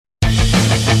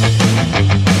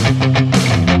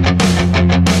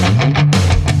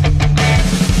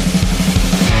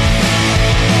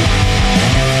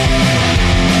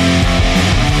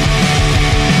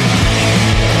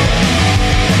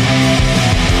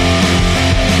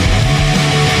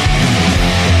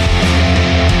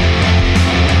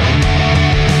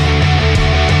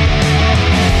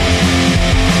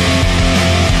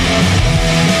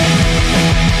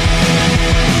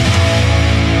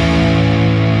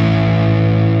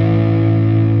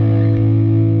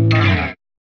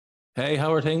Hey,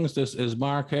 how are things? This is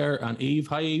Mark here and Eve.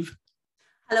 Hi, Eve.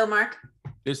 Hello, Mark.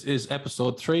 This is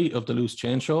episode 3 of the Loose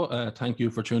Change Show. Thank you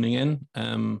for tuning in.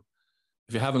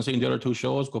 If you haven't seen the other 2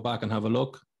 shows, go back and have a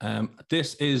look.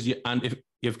 This is, and if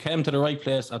you've come to the right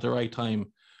place at the right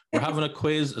time, we're having a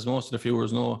quiz, as most of the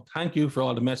viewers know. Thank you for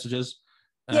all the messages.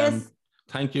 Yes.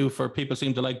 Thank you for people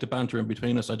seem to like the banter in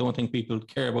between us. I don't think people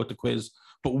care about the quiz,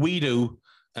 but we do.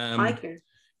 I care.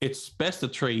 It's best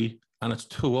of 3 and it's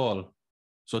 2-all.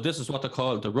 So this is what they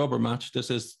call the rubber match. This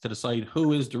is to decide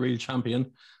who is the real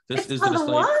champion. This is to decide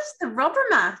what? The rubber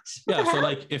match? Yeah, so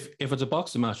like if it's a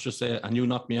boxing match, just say, and you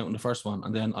knock me out in the first one,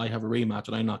 and then I have a rematch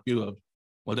and I knock you out.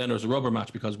 Well, then there's a rubber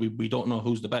match because we don't know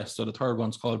who's the best. So the third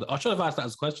one's called, I should have asked that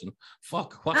as a question.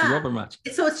 Fuck, what's a rubber match?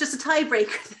 So it's just a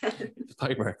tiebreaker then? It's a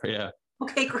tiebreaker, yeah.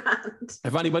 Okay, grand.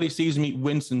 If anybody sees me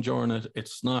wincing during it,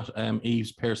 it's not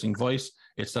Eve's piercing voice.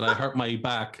 It's that I hurt my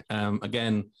back.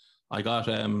 Again, I got...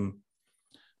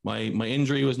 My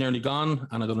injury was nearly gone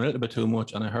and I done a little bit too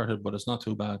much and I hurt it, but it's not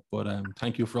too bad. But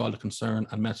thank you for all the concern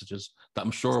and messages that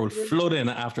I'm sure will flood in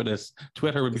after this.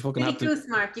 Twitter would be fucking happy. Too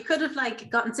smart. You could have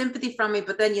gotten sympathy from me,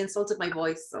 but then you insulted my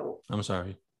voice. So I'm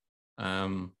sorry.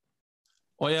 Oh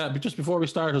yeah, but just before we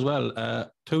start as well,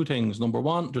 2 things. Number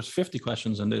 1, there's 50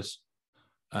 questions in this,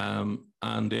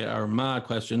 and they are mad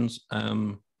questions.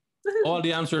 All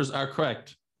the answers are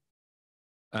correct.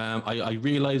 I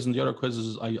realized in the other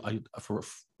quizzes,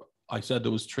 I said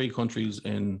there was 3 countries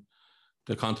in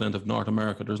the continent of North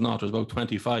America. There's about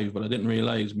 25, but I didn't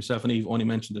realize myself and Eve only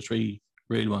mentioned the 3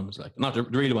 real ones, like not the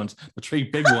real ones, the 3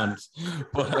 big ones.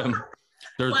 But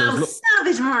there's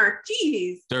savage, Mark.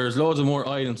 Jeez. There's loads of more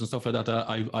islands and stuff like that that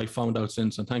I found out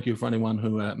since. And thank you for anyone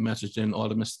who messaged in all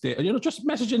the mistakes. Just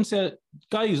message in, say,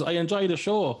 guys, I enjoy the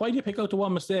show. Why do you pick out the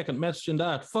one mistake and message in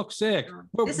that? Fuck's sake.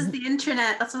 This is the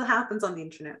internet. That's what happens on the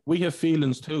internet. We have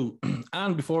feelings too.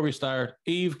 And before we start,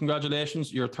 Eve,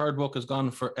 congratulations. Your 3rd book has gone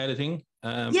for editing.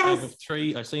 Yes. Out of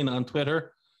 3. I've seen it on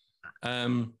Twitter.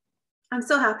 I'm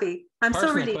so happy. I'm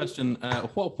so relieved. Question: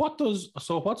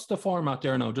 what's the format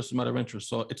there now? Just a matter of interest.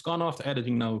 So it's gone off to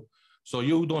editing now. So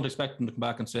you don't expect them to come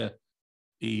back and say,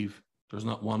 Eve, there's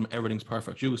not one. Everything's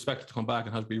perfect. You expect it to come back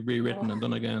and have to be rewritten and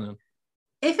done again. And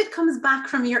if it comes back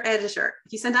from your editor,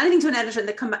 if you send anything to an editor and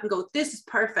they come back and go, this is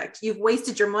perfect, you've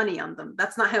wasted your money on them.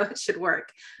 That's not how it should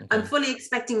work. Okay. I'm fully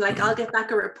expecting I'll get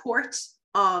back a report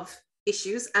of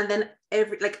issues and then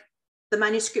the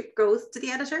manuscript goes to the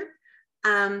editor.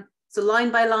 So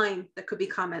line by line, there could be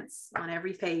comments on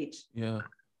every page. Yeah.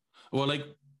 Well,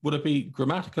 would it be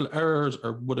grammatical errors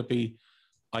or would it be,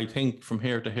 I think from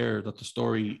here to here that the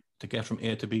story to get from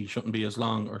A to B shouldn't be as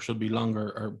long or should be longer,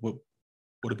 or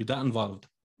would it be that involved?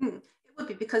 It would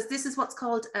be, because this is what's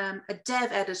called a dev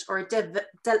edit or a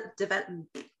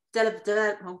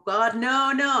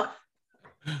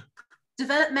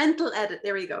developmental edit.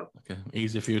 There we go. Okay,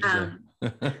 easy for you to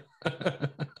say.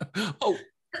 Oh.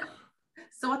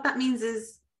 So what that means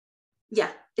is,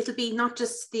 it'll be not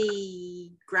just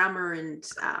the grammar and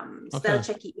spell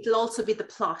checking. It'll also be the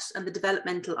plot and the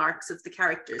developmental arcs of the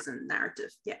characters and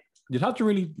narrative. Yeah. You'd have to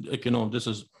really,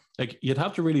 you'd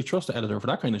have to really trust the editor for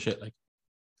that kind of shit.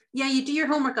 Yeah, you do your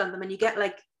homework on them and you get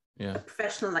a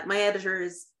professional. My editor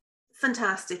is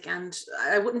fantastic, and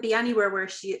I wouldn't be anywhere where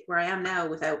I am now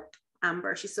without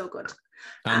Amber. She's so good.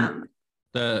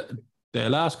 The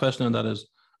last question on that is,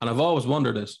 and I've always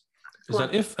wondered this, is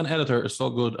that if an editor is so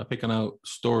good at picking out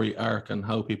story arc and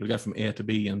how people get from A to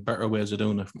B and better ways of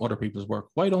doing it from other people's work,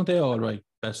 why don't they all write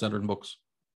bestseller books?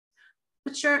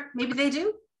 But sure, maybe they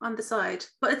do on the side.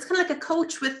 But it's kind of like a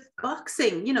coach with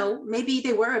boxing. Maybe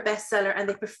they were a bestseller and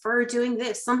they prefer doing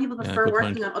this. Some people prefer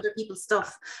working on other people's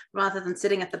stuff rather than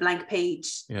sitting at the blank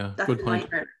page. Yeah, that's good point.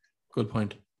 Good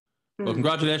point. Well,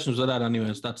 congratulations on that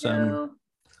anyways. That's I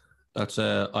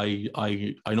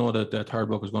know that the 3rd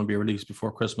book is going to be released before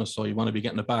Christmas, so you want to be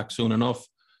getting it back soon enough,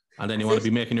 and then you want to be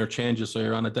making your changes, so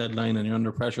you're on a deadline and you're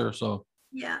under pressure. So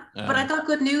but I got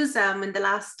good news in the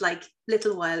last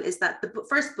little while, is that the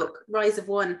 1st book, Rise of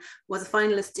One, was a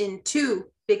finalist in 2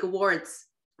 big awards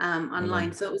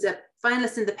online. So it was a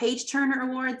finalist in the Page Turner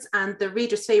Awards and the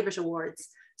Reader's Favourite Awards.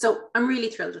 So I'm really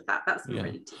thrilled with that. That's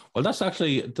really well. That's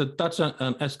actually that's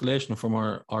an escalation from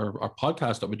our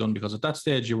podcast that we've done, because at that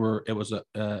stage it was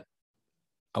a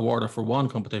award for 1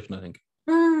 competition, I think.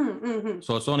 Mm-hmm.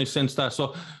 So it's only since that.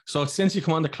 So since you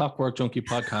come on the Clockwork Junkie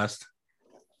podcast,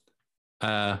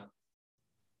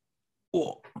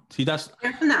 see, that's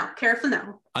careful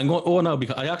now. I'm going no,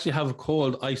 because I actually have a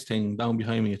cold ice thing down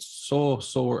behind me. It's so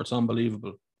sore, it's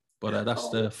unbelievable. But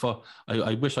that's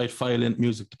I wish I'd file in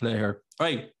music to play here.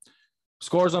 Right.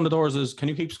 Scores on the doors is, can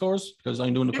you keep scores? Because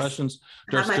I'm doing the questions.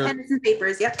 I have my pens and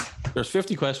papers, yep. There's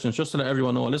 50 questions, just to let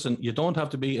everyone know. Listen, you don't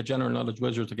have to be a general knowledge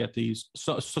wizard to get these.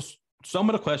 So some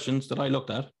of the questions that I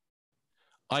looked at,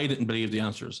 I didn't believe the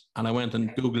answers. And I went and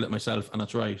Googled it myself, and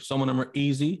that's right. Some of them are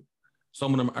easy.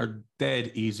 Some of them are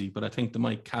dead easy, but I think they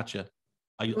might catch you.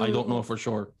 I don't know for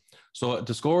sure. So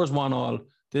the score is 1-1.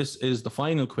 This is the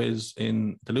final quiz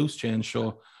in the Loose Change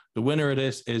Show. The winner of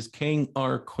this is King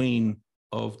or Queen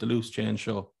of the Loose Change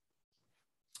Show.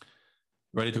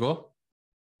 Ready to go?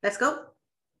 Let's go.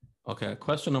 Okay,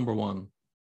 question number 1.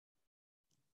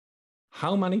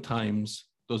 How many times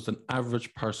does an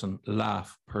average person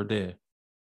laugh per day?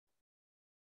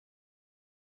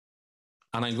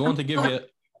 And I'm going to give you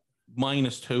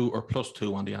 -2 or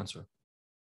 +2 on the answer.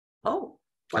 Oh,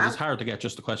 because wow. it's hard to get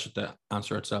just the question to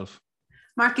answer itself.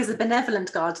 Mark is a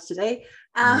benevolent God today.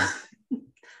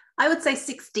 I would say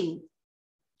 16.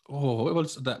 Oh, well,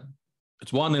 it's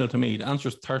 1-0 to me. The answer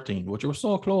is 13, but you were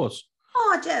so close.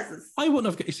 Oh, Jesus. I wouldn't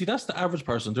have. You see, that's the average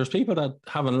person. There's people that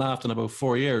haven't laughed in about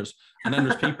 4 years, and then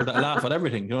there's people that laugh at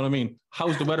everything. You know what I mean?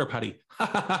 How's the weather, Paddy?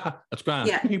 That's grand.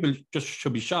 Yeah. People just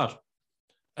should be shot.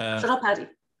 Shut up, Paddy.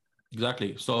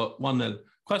 Exactly. So 1-0.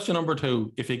 Question number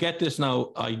 2. If you get this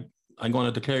now, I'm going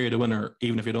to declare you the winner,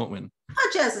 even if you don't win. Oh,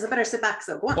 Jesus, I better sit back.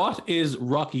 So, what is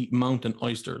Rocky Mountain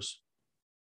oysters?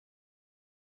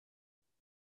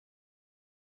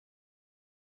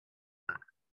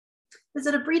 Is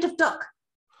it a breed of duck?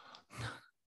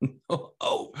 No.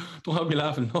 Oh, don't have me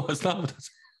laughing. No, it's not.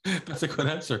 That's a good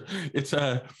answer. It's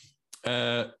a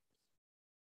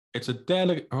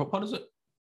delicate. What is it?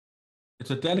 It's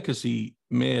a delicacy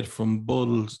made from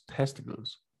bull's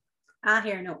testicles.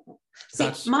 Here, no.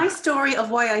 See, my story of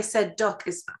why I said duck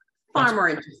is far more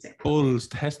interesting. Bull's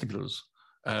testicles.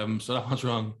 So that one's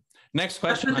wrong. Next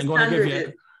question. I'm going to give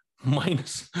you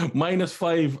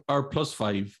 -5 or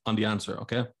 +5 on the answer.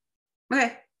 Okay. Okay.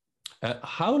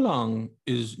 How long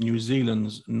is New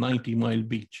Zealand's 90-mile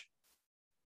beach?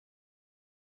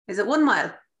 Is it 1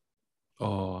 mile?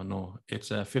 Oh, no. It's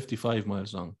 55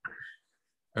 miles long.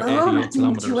 Oh, I'm not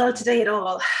doing too well today at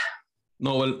all.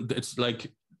 No, well, it's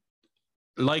like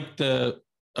the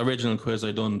original quiz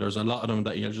I done. There's a lot of them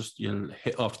that you'll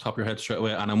hit off the top of your head straight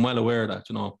away, and I'm well aware of that,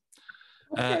 you know.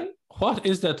 Okay. What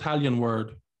is the Italian word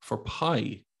for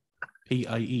pie?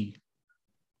 P-I-E.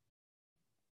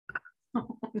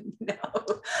 Oh, no.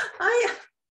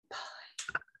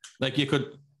 Like, you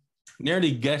could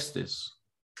nearly guess this.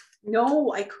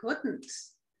 No, I couldn't.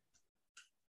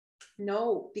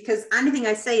 No, because anything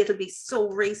I say, it'll be so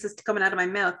racist coming out of my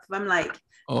mouth. I'm like,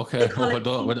 okay,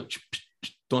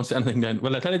 don't say anything then.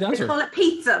 Well, I tell you the answer. They call it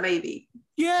pizza, maybe.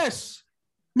 Yes.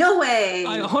 No way.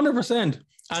 100%.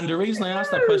 And the reason I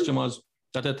asked that question was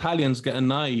that Italians get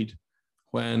annoyed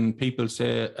when people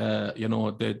say, you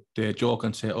know, they joke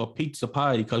and say, oh, pizza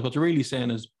pie, because what they're really saying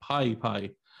is pie.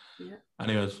 Yeah.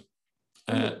 Anyways,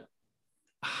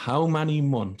 how many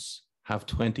months have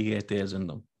 28 days in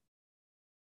them?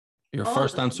 Your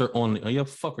first answer only. Oh, you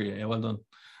fucker, yeah, well done.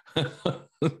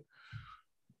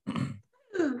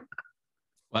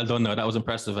 Well done. No, that was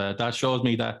impressive. That shows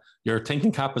me that your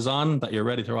thinking cap is on, that you're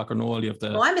ready to rock and roll. You have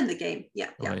the. Oh, I'm in the game.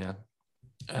 Yeah. Oh, yeah.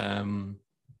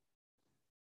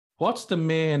 What's the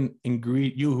main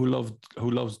ingredient? You who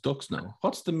loves ducks now.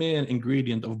 What's the main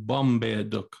ingredient of Bombay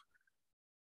duck?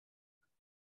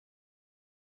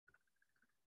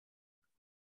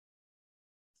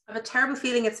 I have a terrible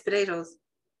feeling it's potatoes.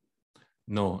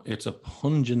 No, it's a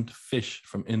pungent fish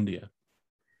from India.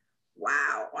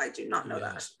 Wow, I do not know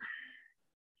that.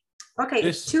 Okay,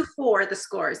 2-4 the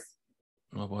scores.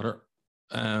 No bother.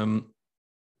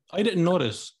 I didn't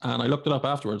notice, and I looked it up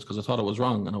afterwards because I thought it was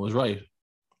wrong, and I was right.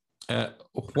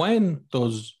 When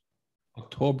does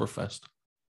Oktoberfest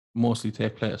mostly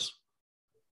take place?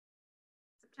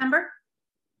 September?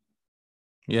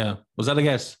 Yeah. Was that a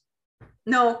guess?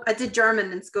 No, I did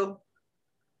German in school.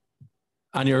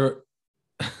 And you're...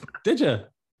 Did you?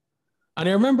 And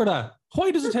you remember that? Why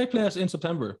does it take place in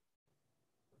September?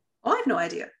 Oh, I have no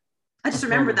idea. I just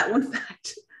remembered that one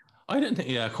fact. I didn't think...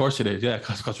 Yeah, of course you did. Yeah,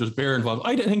 because there's beer involved.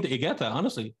 I didn't think that you get that,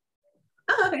 honestly.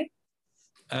 Oh, okay.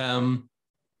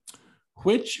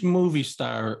 Which movie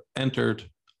star entered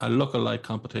a lookalike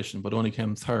competition but only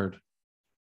came third?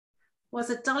 Was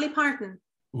it Dolly Parton?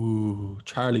 Ooh,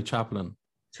 Charlie Chaplin.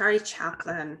 Charlie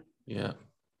Chaplin. Yeah.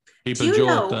 People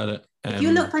joked at it. If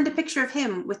you find a picture of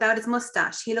him without his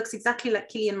mustache, he looks exactly like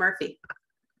Cillian Murphy.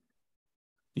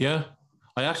 Yeah.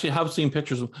 I actually have seen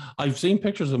pictures of... I've seen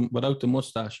pictures of him without the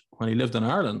mustache when he lived in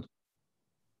Ireland.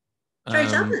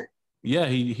 Charlie Chaplin? Yeah,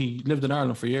 he lived in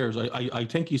Ireland for years. I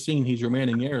think he's seen his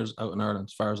remaining years out in Ireland,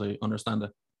 as far as I understand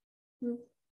it.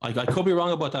 I could be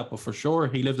wrong about that, but for sure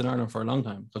he lived in Ireland for a long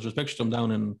time because there's pictures of him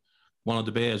down in one of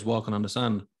the bays walking on the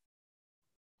sand.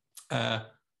 Oh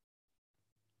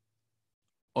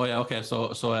yeah, okay.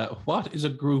 So what is a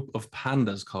group of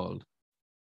pandas called?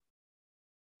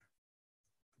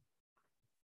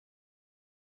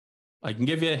 I can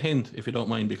give you a hint if you don't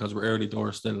mind because we're early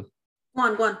doors still.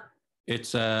 Go on.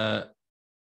 It's a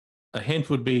hint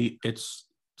would be it's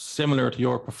similar to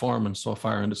your performance so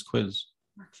far in this quiz.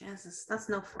 Oh, Jesus, that's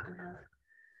no fucking hell.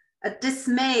 A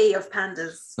dismay of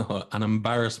pandas. No, an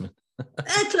embarrassment.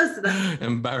 Close to that.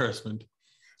 Embarrassment.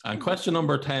 And question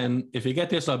number 10, if you get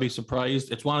this, I'll be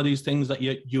surprised. It's one of these things that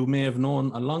you may have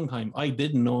known a long time. I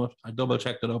didn't know it. I double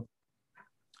checked it up.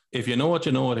 If you know it,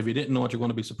 you know it. If you didn't know it, you're going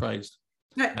to be surprised.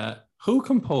 Right. Who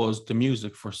composed the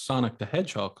music for Sonic the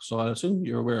Hedgehog? So I assume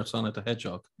you're aware of Sonic the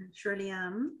Hedgehog. I surely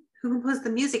am. Who composed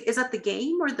the music? Is that the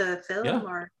game or the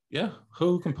film? Yeah.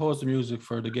 Who composed the music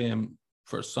for the game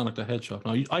for Sonic the Hedgehog?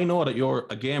 Now, I know that you're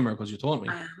a gamer because you told me.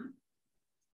 I am.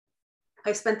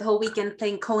 I spent the whole weekend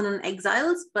playing Conan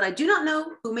Exiles, but I do not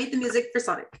know who made the music for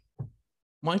Sonic.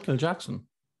 Michael Jackson.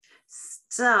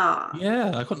 Stop.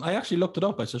 Yeah, I actually looked it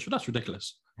up. I said, sure, that's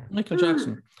ridiculous. Michael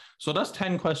Jackson. So that's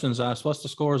 10 questions asked. What's the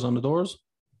scores on the doors?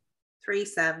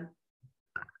 3-7.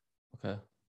 Okay.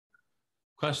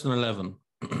 Question 11.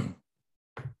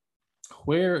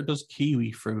 Where does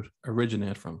kiwi fruit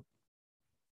originate from?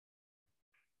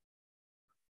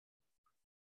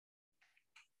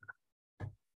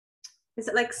 Is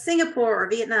it like Singapore or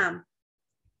Vietnam?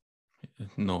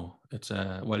 No, it's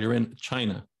well, you're in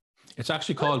China. It's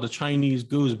actually called the Chinese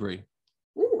gooseberry.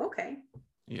 Ooh, okay.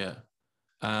 Yeah.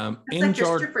 That's in like your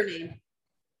Georgia, stripper name.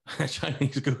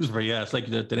 Chinese gooseberry. Yeah, it's like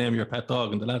the name of your pet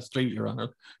dog in the last street you're on.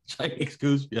 Chinese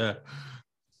gooseberry. Yeah.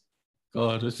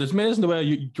 God, it's amazing the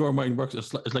way your mind works.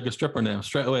 It's like a stripper name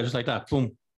straight away, just like that.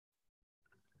 Boom.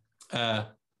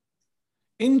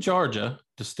 In Georgia,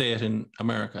 the state in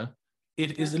America,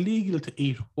 it is illegal to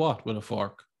eat what with a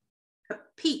fork? A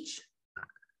peach.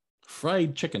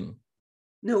 Fried chicken.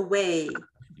 No way.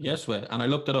 Yes, way. And I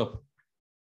looked it up.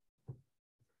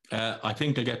 I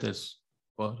think I get this.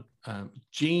 But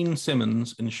Gene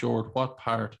Simmons insured what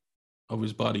part of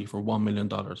his body for $1 million?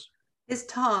 His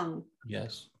tongue.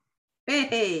 Yes.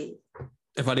 Hey.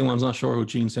 If anyone's not sure who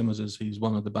Gene Simmons is, he's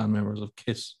one of the band members of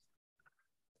Kiss.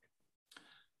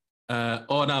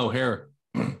 Now here.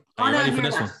 Are you ready for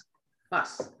this one? What?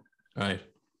 All right.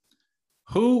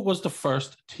 Who was the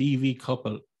first TV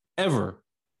couple ever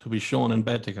to be shown in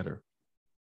bed together?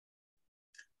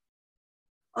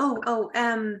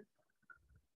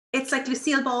 It's like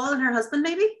Lucille Ball and her husband,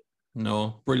 maybe?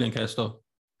 No, brilliant guess though.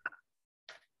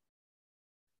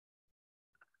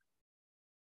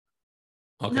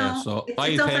 Okay, no, so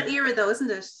it's of that era though,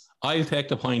 isn't it? I'll take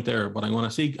the point there, but I'm going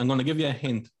to give you a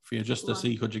hint for you just to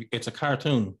see. It's a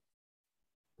cartoon.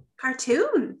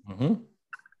 Cartoon? Mm-hmm.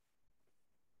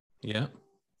 Yeah.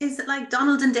 Is it like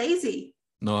Donald and Daisy?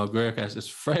 No, great guess. It's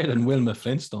Fred and Wilma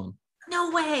Flintstone. No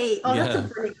way. Oh, yeah. That's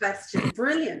a brilliant question.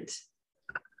 Brilliant.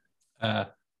 I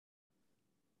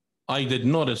did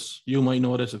notice, you might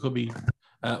notice, it could be,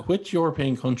 which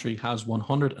European country has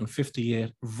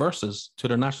 158 verses to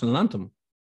their national anthem?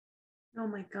 Oh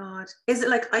my God. Is it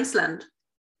like Iceland?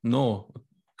 No,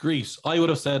 Greece. I would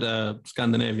have said a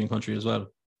Scandinavian country as well.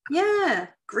 Yeah,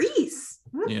 Greece.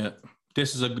 Yeah.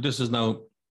 This is now,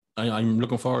 I'm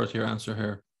looking forward to your answer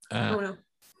here. No.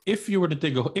 If you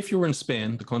were in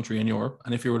Spain, the country in Europe,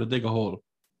 and if you were to dig a hole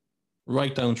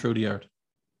right down through the earth,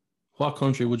 what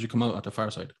country would you come out at the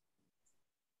far side?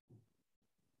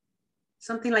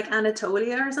 Something like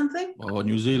Anatolia or something? Oh,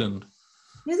 New Zealand.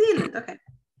 New Zealand, okay.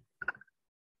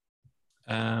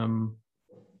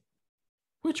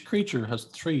 Which creature has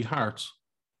 3 hearts?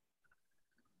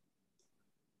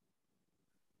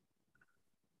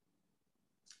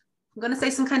 I'm going to say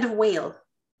some kind of whale.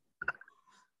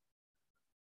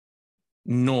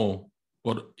 No,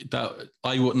 but that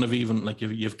I wouldn't have even, like,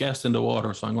 you've guessed in the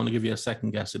water, so I'm going to give you a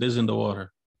second guess. It is in the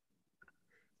water.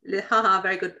 Haha,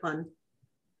 very good pun.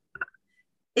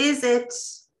 Is it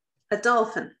a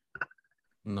dolphin?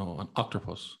 No, an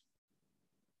octopus.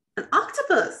 An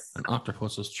octopus? An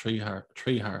octopus has 3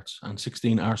 hearts and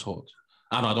 16 arseholes.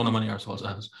 No, I don't know how many arseholes it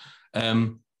has.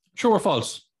 True or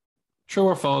false? True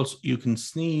or false, you can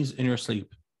sneeze in your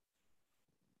sleep?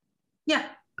 Yeah,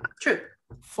 true.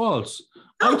 False.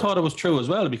 I thought it was true as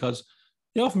well because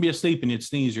you often be asleep and you'd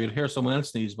sneeze or you'd hear someone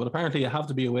else sneeze, but apparently you have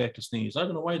to be awake to sneeze. I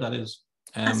don't know why that is.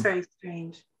 That's very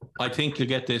strange. I think you'll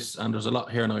get this, and there's a lot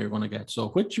here now you're going to get. So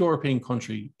which European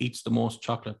country eats the most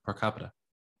chocolate per capita?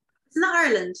 It's not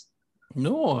Ireland.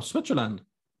 No, Switzerland.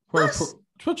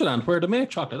 Switzerland, where they make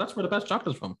chocolate. That's where the best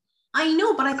chocolate's from. I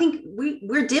know, but I think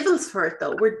we're devils for it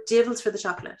though. We're devils for the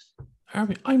chocolate. Are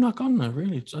we? I'm not gonna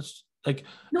really. It's just like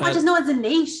No, I just know as a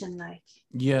nation, like.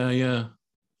 Yeah.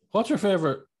 What's your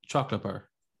favorite chocolate bar?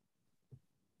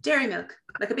 Dairy milk,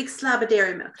 like a big slab of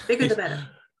dairy milk. Bigger the better.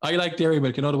 I like dairy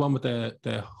milk. You know the one with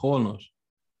the whole nut.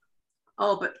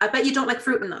 Oh, but I bet you don't like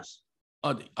fruit and nut.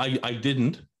 I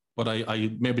didn't, but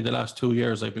I maybe the last 2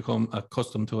 years I've become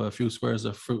accustomed to a few squares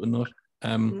of fruit and nut.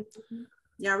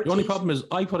 Yeah, the only problem is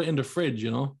I put it in the fridge,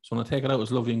 you know. So when I take it out, it's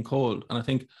lovely and cold. And I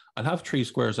think I'll have 3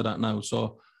 squares of that now.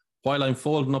 So while I'm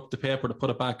folding up the paper to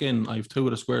put it back in, I have 2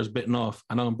 of the squares bitten off,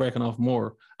 and now I'm breaking off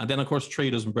more. And then, of course,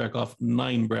 3 doesn't break off,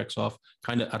 9 breaks off,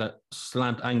 kind of at a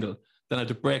slant angle. Then I have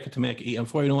to break it to make it eat. And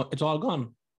before you know it, it's all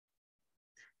gone.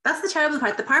 That's the terrible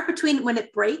part. The part between when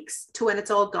it breaks to when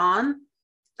it's all gone,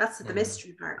 that's the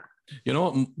mystery part. You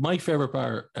know, my favorite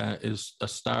bar is a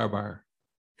Star bar.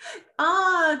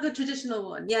 Ah, good traditional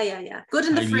one. Yeah. Good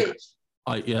in the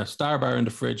fridge. Star bar in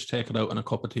the fridge, take it out in a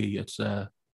cup of tea. It's, you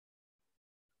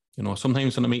know,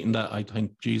 sometimes when I'm eating that, I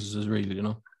think Jesus is real, you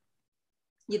know.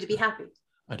 You'd be happy.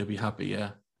 I'd be happy,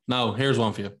 yeah. Now, here's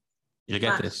one for you. You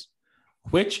get this.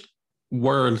 Which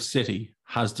world city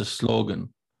has the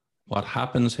slogan, "What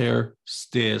happens here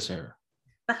stays here"?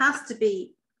 That has to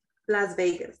be Las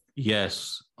Vegas.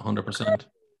 Yes, 100%.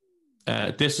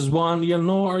 This is one you'll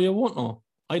know or you won't know.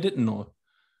 I didn't know.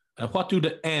 What do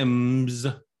the M's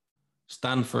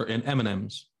stand for in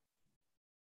M&M's?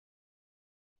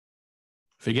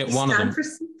 If you get one of them. Stand for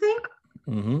something?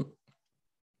 Mm-hmm.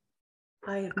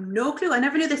 I have no clue. I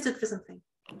never knew they stood for something.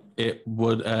 It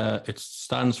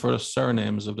stands for the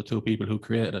surnames of the 2 people who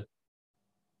created it.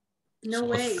 No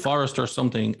way. Forrester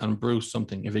something and Bruce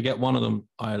something. If you get one of them,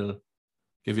 I'll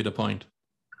give you the point.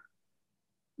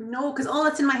 No, because all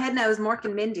that's in my head now is Mork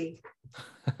and Mindy.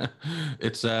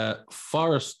 It's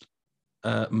Forrest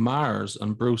Mars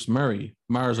and Bruce Murray.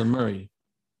 Mars and Murray.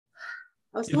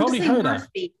 I was going to say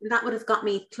Murphy, and that would have got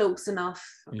me close enough.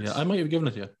 Yeah, I might have given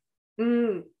it to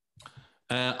you.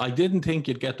 I didn't think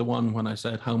you'd get the one when I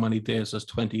said how many days there's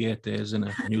 28 days in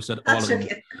it, and you said all of them.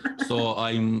 So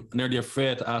I'm nearly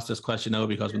afraid to ask this question now,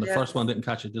 because when the first one didn't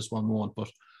catch it, this one won't.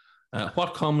 But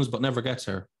what comes but never gets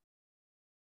here?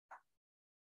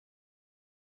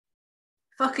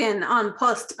 Fucking on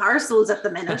post parcels at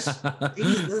the minute.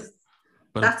 Jesus.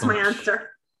 That's my answer.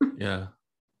 Yeah.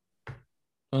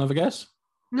 Don't have a guess?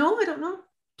 No, I don't know.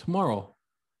 Tomorrow.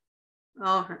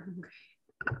 Oh, okay.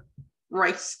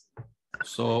 Right.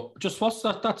 So just what's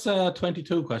that? That's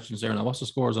 22 questions there now. What's the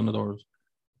scores on the doors?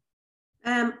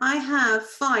 I have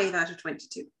 5 out of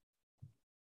 22.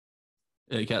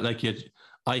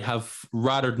 I have,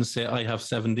 rather than say I have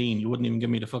 17, you wouldn't even give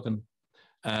me the fucking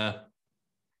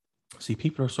see,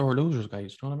 people are sore losers,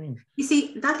 guys. Do you know what I mean? You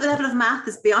see, that level of math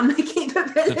is beyond my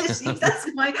capabilities. That's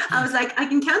why I was like, I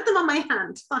can count them on my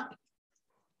hand. Fine.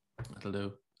 That'll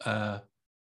do.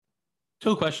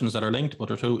 2 questions that are linked, but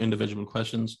they're 2 individual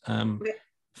questions. Okay.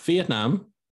 Vietnam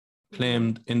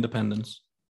claimed independence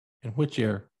in which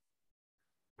year?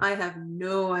 I have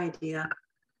no idea.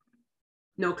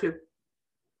 No clue.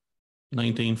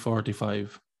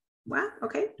 1945. Wow,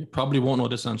 okay. You probably won't know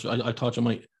this answer. I thought you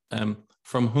might.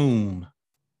 From whom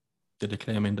did it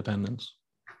claim independence?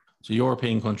 It's a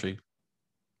European country.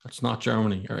 It's not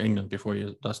Germany or England before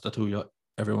you. That's the 2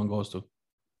 everyone goes to.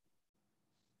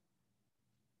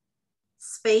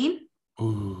 Spain?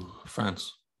 Ooh,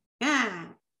 France. Yeah.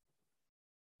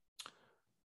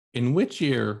 In which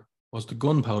year was the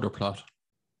gunpowder plot?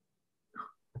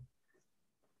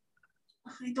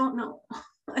 I don't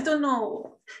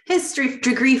know. History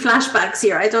degree flashbacks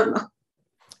here. I don't know.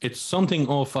 It's something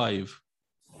 05.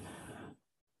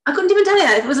 I couldn't even tell you.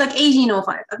 It was like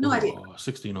 1805. I have no idea.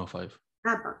 1605.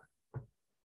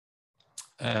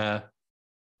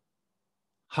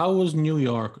 How was New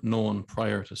York known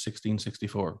prior to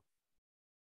 1664?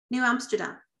 New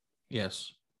Amsterdam.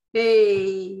 Yes.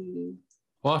 Hey.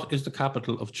 What is the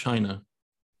capital of China?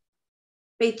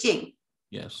 Beijing.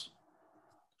 Yes.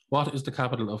 What is the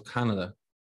capital of Canada?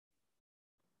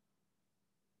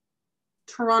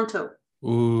 Toronto.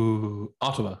 Ooh,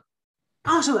 Ottawa.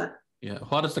 Ottawa. Yeah.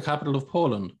 What is the capital of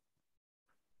Poland?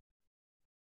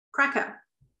 Krakow.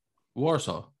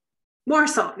 Warsaw.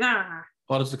 Warsaw. Yeah.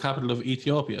 What is the capital of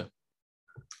Ethiopia?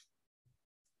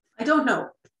 I don't know.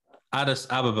 Addis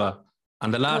Ababa.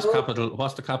 And the last capital,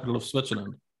 what's the capital of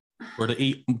Switzerland? Where they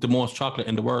eat the most chocolate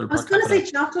in the world. I was going to say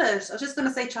chocolate. I was just going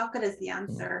to say chocolate is the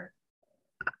answer.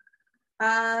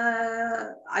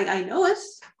 I know it.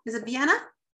 Is it Vienna?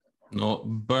 No,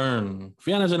 Bern.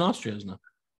 Vienna's in Austria, isn't it?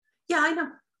 Yeah, I know.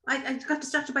 I got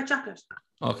distracted by chocolate.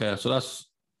 Okay, so that's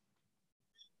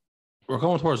we're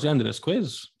going towards the end of this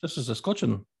quiz. This is a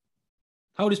scutcheon.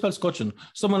 How do you spell scutcheon?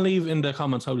 Someone leave in the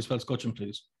comments how do you spell scutcheon,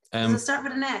 please. Does it start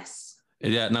with an S?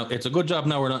 Yeah, now it's a good job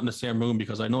now we're not in the same room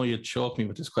because I know you'd choke me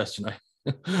with this question.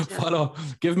 Follow,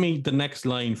 give me the next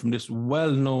line from this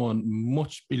well-known,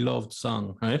 much beloved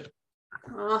song, right?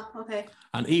 Oh, okay.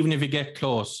 And even if you get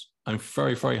close, I'm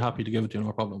very, very happy to give it to you,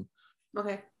 no problem.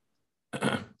 Okay.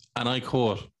 And I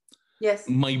quote, yes.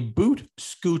 My boot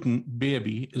scooting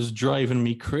baby is driving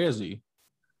me crazy.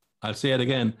 I'll say it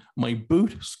again. My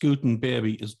boot scooting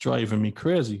baby is driving me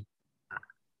crazy.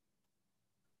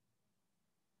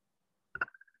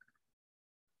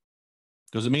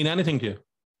 Does it mean anything to you?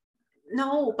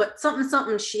 No, but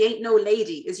something, she ain't no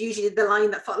lady is usually the line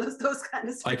that follows those kind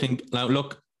of stories. I can, now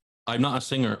look, I'm not a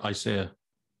singer, I say,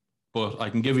 but I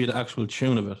can give you the actual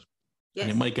tune of it. Yes.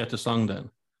 And you might get the song then.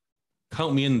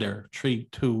 Count me in there. 3,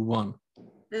 2, 1.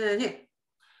 Yeah.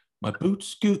 My boot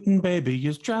scooting baby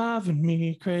is driving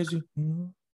me crazy.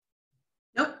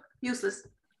 Nope, useless.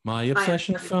 My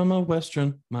obsession from a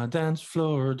Western, my dance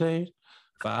floor date.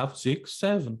 5, 6,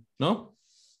 7. No?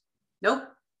 Nope.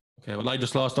 Okay, well, I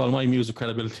just lost all my music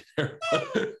credibility there.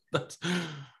 That's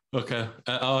okay.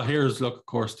 Here's, look, of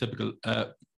course, typical.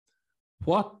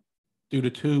 What do the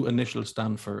two initials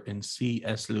stand for in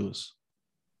C.S. Lewis?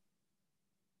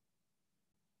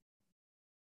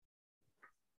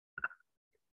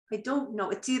 I don't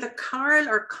know. It's either Carl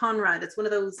or Conrad. It's one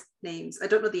of those names. I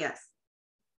don't know the S.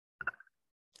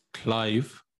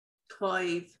 Clive.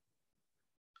 Clive.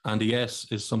 And the S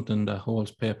is something that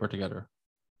holds paper together.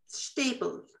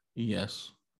 Staples.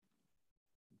 Yes.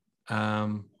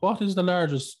 What is the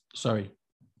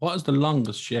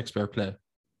longest Shakespeare play?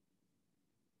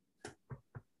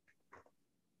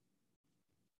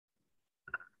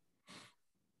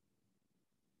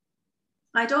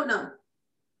 I don't know.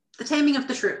 The Taming of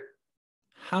the Shrew.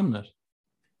 Hamlet.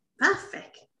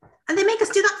 Perfect. And they make us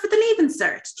do that for the Leaving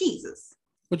Cert. Jesus.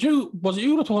 But was it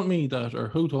you that told me that, or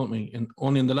who told me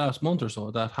only in the last month or so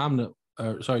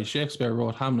that Shakespeare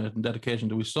wrote Hamlet in dedication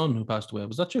to his son who passed away?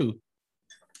 Was that you?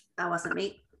 That wasn't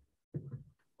me.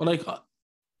 Well, like,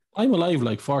 I'm alive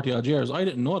like 40 odd years. I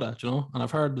didn't know that, and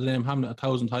I've heard the name Hamlet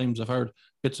 1,000 times. I've heard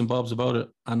bits and bobs about it.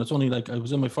 And it's only like I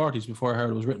was in my 40s before I heard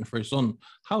it was written for his son.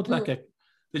 How did that get?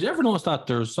 Did you ever notice that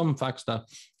there's some facts that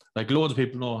like loads of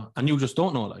people know and you just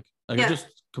don't know? Like it just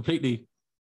completely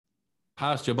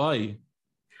passed you by.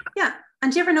 Yeah.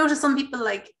 And do you ever notice some people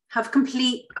like have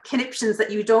complete conniptions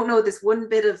that you don't know this one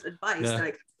bit of advice? Yeah.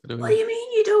 Like, what do you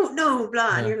mean you don't know? Blah.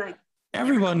 Yeah. And you're like,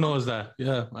 everyone knows that.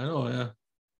 Yeah, I know. Yeah.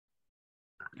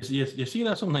 You see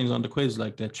that sometimes on the quiz,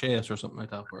 like the chase or something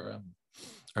like that, where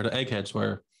or the eggheads,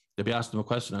 where they'll be asking them a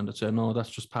question and they say, "No, that's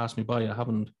just passed me by. I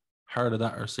haven't heard of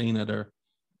that or seen it." Or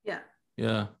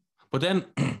yeah. But then,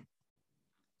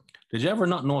 did you ever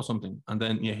not know something and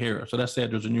then you hear it? So let's say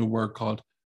there's a new word called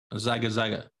Zaga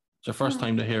Zaga. It's the first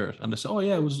time to hear it, and they say, "Oh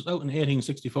yeah, it was out in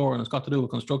 1864 and it's got to do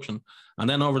with construction." And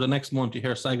then over the next month, you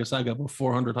hear Saga Saga about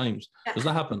 400 times. Does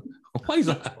that happen? Why is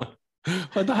that happen?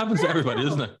 Well, that happens to everybody,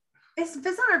 isn't it? It's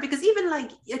bizarre because even like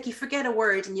you forget a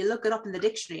word and you look it up in the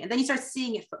dictionary and then you start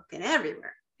seeing it fucking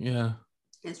everywhere. Yeah.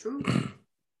 It's true.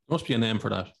 Must be a name for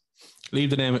that. Leave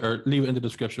the name or leave it in the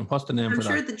description. What's the name for that?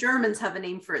 I'm sure the Germans have a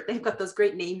name for it. They've got those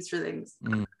great names for things.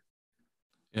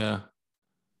 Yeah.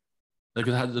 Like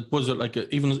it was like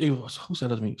even who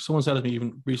said it to me? Someone said it to me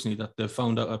even recently that they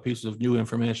found out a piece of new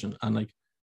information and like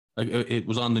it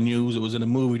was on the news. It was in a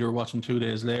movie they were watching 2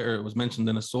 days later. It was mentioned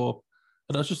in a soap.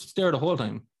 But I was just there the whole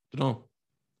time.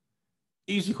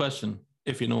 Easy question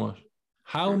if you know it.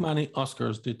 How many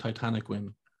Oscars did Titanic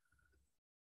win?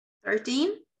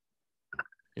 13.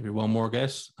 Give you one more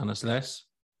guess, and it's less.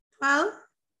 12.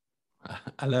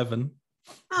 11.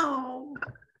 Oh.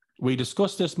 We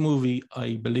discussed this movie,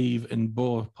 I believe, in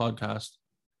both podcasts.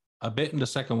 A bit in the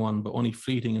second one, but only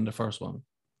fleeting in the first one.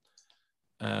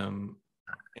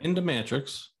 In The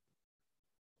Matrix,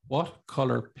 what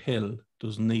color pill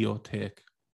does Neo take?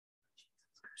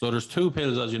 So there's 2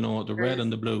 pills, as you know, the red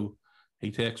and the blue.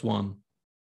 He takes one.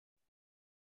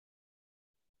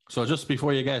 So just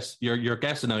before you guess, you're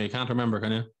guessing now. You can't remember,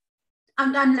 can you?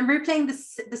 I'm replaying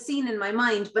the scene in my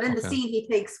mind, but in the scene he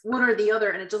takes one or the other,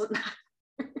 and it doesn't matter.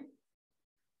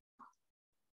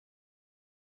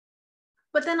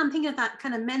 But then I'm thinking of that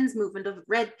kind of men's movement of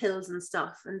red pills and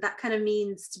stuff, and that kind of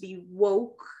means to be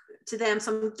woke to them.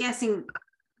 So I'm guessing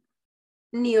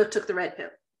Neo took the red pill.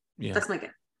 Yeah, that's my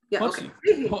guess. Yeah,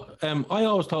 I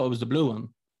always thought it was the blue one.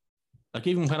 Like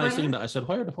even when I seen that, I said,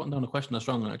 "Why are they putting down a question that's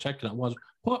wrong?" And I checked it. It was,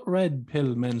 what red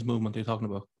pill men's movement are you talking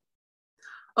about?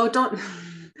 Oh, don't.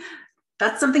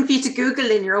 That's something for you to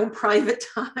Google in your own private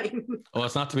time. Oh,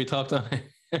 it's not to be talked about.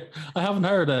 I haven't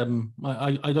heard. I don't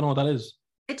know what that is.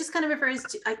 It just kind of refers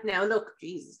to, like, now look,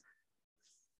 Jesus,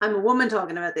 I'm a woman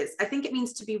talking about this. I think it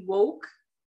means to be woke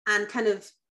and kind of,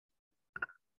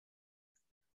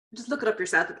 just look it up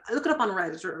yourself. Look it up on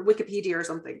Reddit or Wikipedia or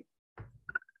something.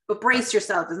 But brace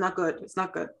yourself. It's not good. It's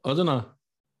not good. I don't know.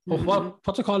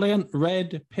 What's it called again?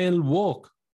 Red pill woke.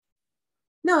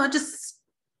 No, I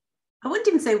wouldn't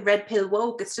even say red pill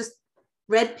woke. It's just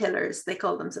red pillars. They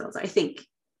call themselves, I think.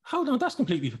 How no? That's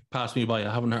completely passed me by.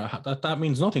 I haven't heard that. That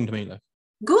means nothing to me. Like,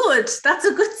 good. That's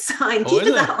a good sign. Keep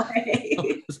it that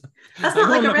way. That's not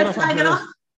like a red flag at all.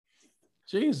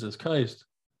 Jesus Christ.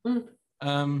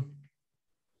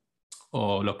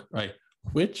 Oh, look, right.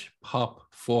 Which pop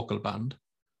vocal band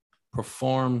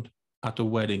performed at the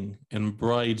wedding in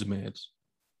Bridesmaids?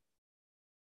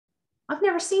 I've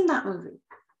never seen that movie.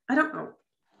 I don't know.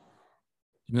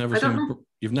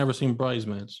 You've never seen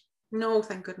Bridesmaids? No,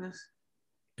 thank goodness.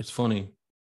 It's funny.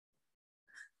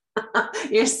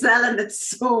 You're selling it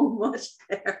so much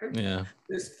there. Yeah.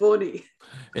 It's funny.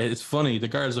 It's funny. The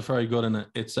girls are very good in it.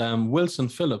 It's Wilson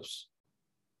Phillips.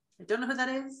 I don't know who that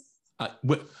is.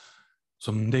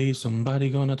 Someday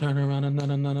somebody gonna turn around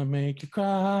and make you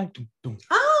cry.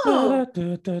 Oh!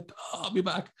 I'll be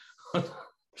back.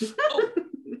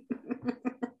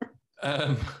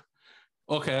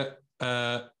 Okay.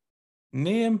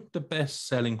 Name the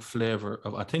best-selling flavor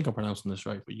of. I think I'm pronouncing this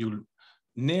right, but you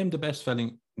name the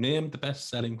best-selling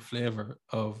flavor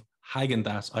of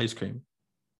Häagen-Dazs ice cream.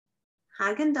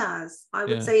 Häagen-Dazs, I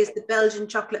would say, is the Belgian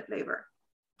chocolate flavor.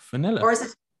 Vanilla. Or is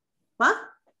it what?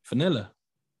 Vanilla.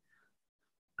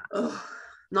 Oh,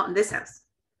 not in this house.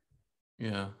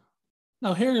 Yeah.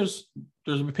 Now there's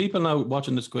people now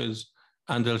watching this quiz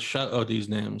and they'll shout out these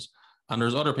names, and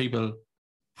there's other people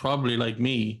probably like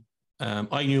me.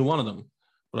 I knew one of them,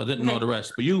 but I didn't know the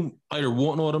rest. But you either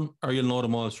won't know them or you'll know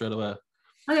them all straight away.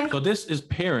 Okay. So this is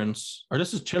parents, or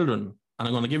this is children, and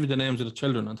I'm going to give you the names of the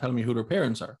children and tell me who their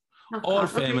parents are. All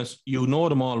famous. Okay. You know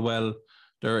them all well.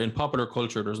 They're in popular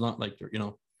culture. There's not like, you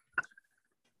know.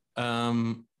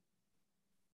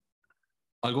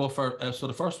 I'll go for, so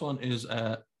the first one is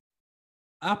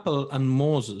Apple and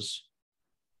Moses.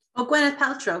 Oh, Gwyneth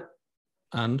Paltrow.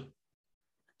 And?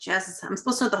 Jesus, I'm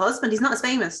supposed to know the husband. He's not as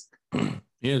famous.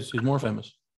 He is. He's more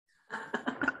famous.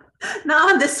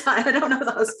 Not on this side. I don't know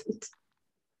the husband.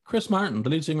 Chris Martin, the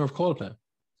lead singer of Coldplay.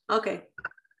 Okay.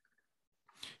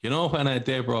 You know, when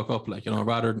they broke up, like, you know,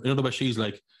 rather, you know, the way she's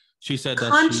like, she said that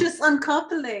conscious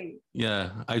uncoupling. Yeah,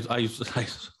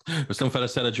 some fella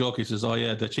said a joke. He says, "Oh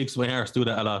yeah, the cheeks of my arse do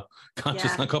that a lot."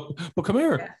 Conscious uncoupling. But come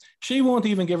here, she won't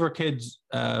even give her kids.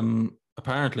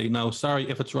 Apparently, now sorry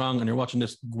if it's wrong and you're watching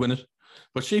this, Gwyneth,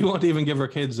 but she won't even give her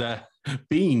kids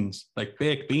beans, like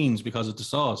baked beans, because of the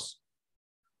sauce.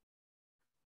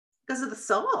 Because of the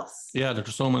sauce. Yeah,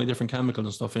 there's so many different chemicals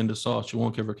and stuff in the sauce. She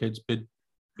won't give her kids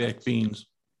baked beans.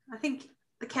 I think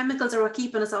the chemicals are what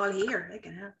keeping us all here. They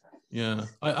can help. Yeah,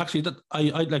 I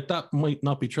like that might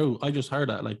not be true. I just heard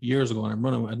that like years ago and I'm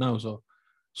running with it now, so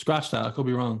scratch that. I could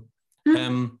be wrong.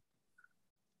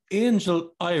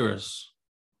 Angel Iris.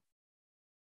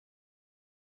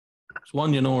 It's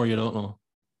one you know or you don't know.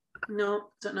 No,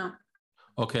 don't know.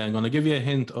 Okay, I'm going to give you a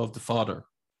hint of the father.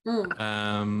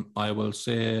 I will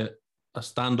say a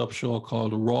stand-up show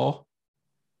called Raw.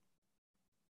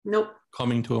 Nope.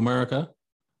 Coming to America.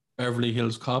 Beverly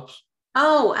Hills Cops.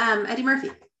 Oh, Eddie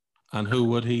Murphy. And who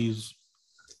would he's?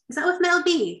 Is that with Mel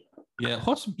B? Yeah.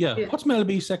 What's Mel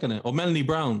B's second name? Oh, Melanie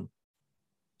Brown.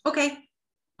 Okay.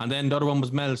 And then the other one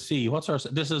was Mel C. What's her?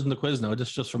 This isn't the quiz now. This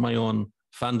is just for my own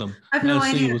fandom. I have no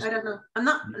idea. I don't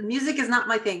know. Music is not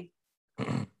my thing.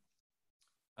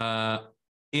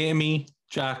 Amy,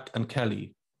 Jack, and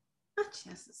Kelly. Oh,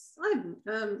 Jesus.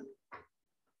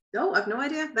 No, I've no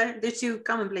idea. They're too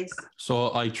commonplace.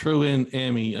 So I threw in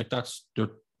Amy. Like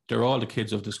they're all the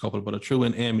kids of this couple, but I threw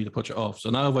in Amy to put you off. So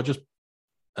now if I just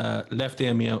left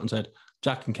Amy out and said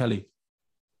Jack and Kelly.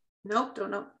 Nope,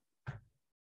 don't know.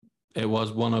 It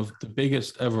was one of the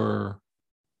biggest ever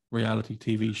reality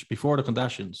TV before the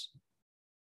Kardashians.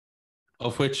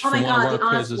 Of which, oh my God, the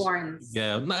quizzes, Osbournes.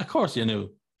 Yeah, of course you knew.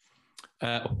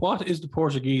 What is the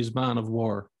Portuguese man of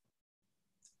war?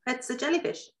 It's a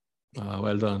jellyfish. Oh,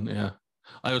 well done. Yeah,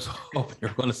 I was hoping you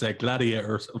were going to say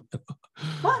gladiator or something.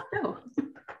 What? No.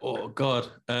 Oh God.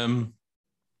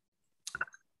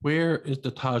 Where is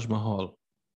the Taj Mahal?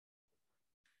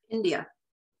 India.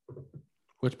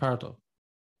 Which part of?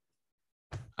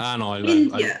 No,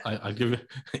 India. I'll give you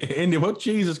India. What?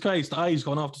 Jesus Christ! Eyes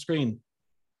going off the screen.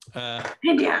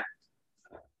 India.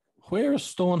 Where is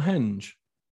Stonehenge?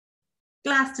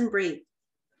 Glastonbury.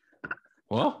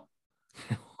 What?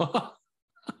 What?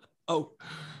 Oh,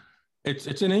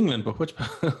 it's in England, but which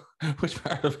which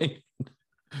part of England?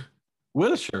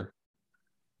 Wiltshire.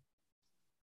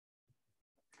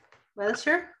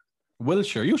 Wiltshire.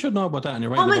 Wiltshire. You should know about that, and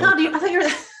you're right. Oh my God! I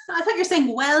thought you were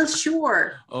saying well,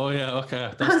 sure. Oh yeah,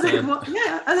 okay. I was like, well,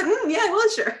 yeah. I was like, yeah,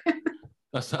 Wiltshire.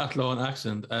 That's the Athlone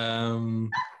accent.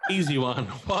 Easy one.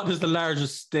 What is the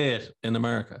largest state in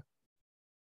America?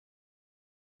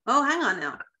 Oh, hang on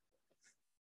now.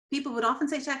 People would often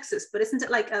say Texas, but isn't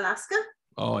it like Alaska?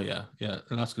 Oh yeah, yeah.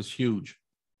 Alaska's huge.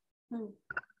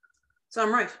 So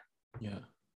I'm right. Yeah,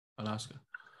 Alaska.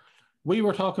 We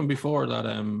were talking before that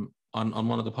on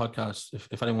one of the podcasts,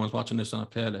 if anyone's watching this on a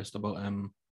playlist, about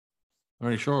I'm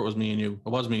really sure it was me and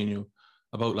you,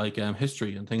 about like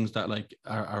history and things that like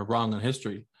are wrong in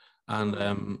history.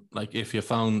 And like if you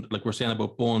found, like we're saying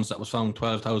about bones that was found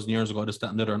 12,000 years ago, this, that,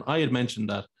 and the other. And I had mentioned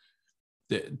that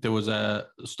there was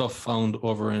stuff found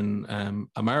over in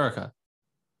America,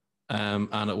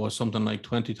 and it was something like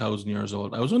 20,000 years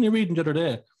old. I was only reading the other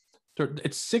day,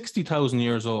 it's 60,000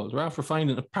 years old. They're after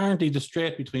finding apparently the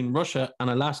strait between Russia and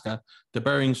Alaska, the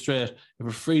Bering Strait. If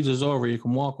it freezes over, you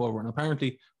can walk over. And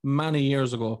apparently many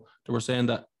years ago, they were saying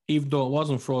that even though it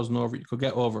wasn't frozen over, you could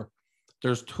get over.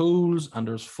 There's tools and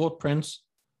there's footprints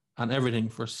and everything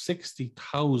for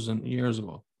 60,000 years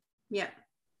ago. Yeah.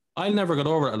 I never got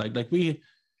over it. Like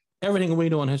everything we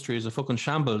know in history is a fucking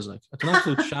shambles. Like it's an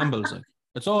absolute shambles. Like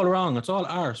it's all wrong. It's all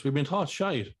arse. We've been taught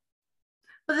shite.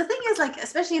 But the thing is, like,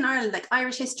 especially in Ireland, like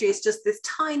Irish history is just this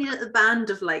tiny little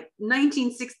band of like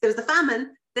 1960. There was the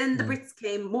famine, then the Brits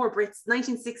came, more Brits,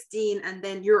 1916, and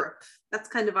then Europe. That's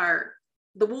kind of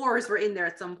the wars were in there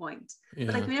at some point. Yeah.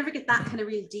 But like we never get that kind of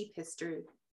real deep history.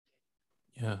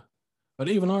 Yeah. But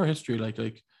even our history, like,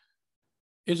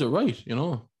 is it right? You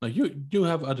know, like you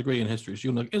have a degree in history. So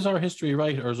you're like, is our history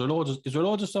right? Or is there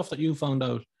loads of stuff that you found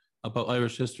out about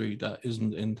Irish history that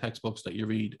isn't in textbooks that you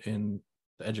read in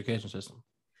the education system?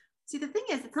 See, the thing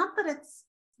is, it's not that it's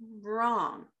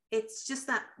wrong. It's just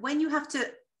that when you have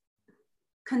to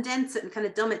condense it and kind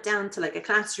of dumb it down to like a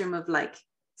classroom of like,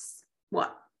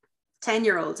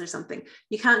 10-year-olds or something,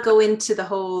 you can't go into the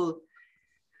whole,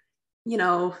 you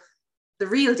know, the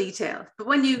real detail. But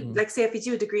when you, like, say, if you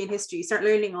do a degree in history, you start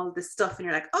learning all this stuff and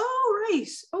you're like, oh, right,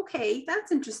 okay,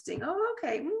 that's interesting. Oh,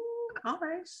 okay, all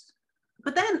right.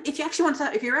 But then if you actually want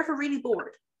to, if you're ever really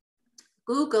bored,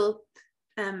 Google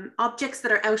objects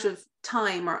that are out of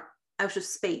time or out of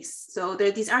space. So there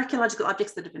are these archaeological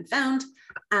objects that have been found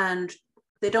and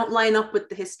they don't line up with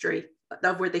the history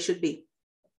of where they should be.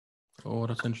 Oh,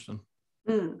 that's interesting.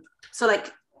 So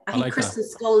like, I think like crystal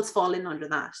skulls fall in under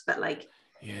that like,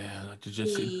 yeah, like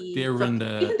even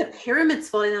the pyramids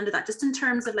fall in under that, just in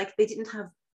terms of like, they didn't have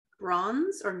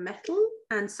bronze or metal.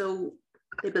 And so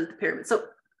they built the pyramids. So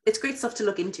it's great stuff to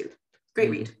look into. Great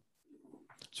read.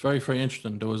 It's very, very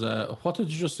interesting. There was what did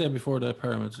you just say before the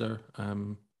pyramids there?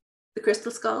 The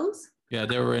crystal skulls? Yeah,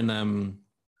 they were in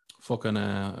fucking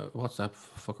what's that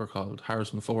fucker called?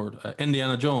 Harrison Ford.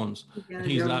 Indiana Jones.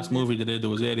 His last movie they did, there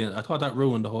was aliens. I thought that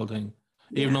ruined the whole thing.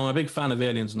 Even though I'm a big fan of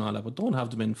aliens and all that, but don't have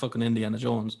them in fucking Indiana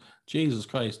Jones. Jesus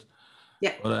Christ.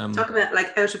 Yeah. But, talk about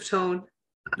like out of tone.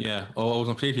 Yeah. Oh, I was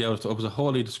completely out of tone. It was a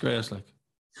holy disgrace. Like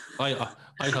I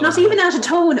thought not even out of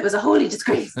tone, it was a holy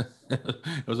disgrace.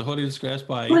 It was a holy disgrace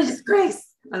by holy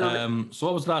disgrace. I love it. So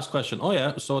what was the last question? Oh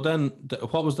yeah. So then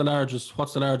what's the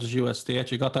largest US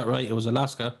state? You got that right. It was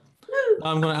Alaska.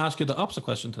 Now I'm going to ask you the opposite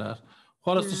question to that.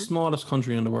 What is the smallest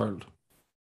country in the world?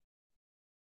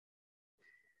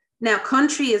 Now,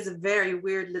 country is a very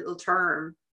weird little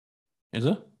term. Is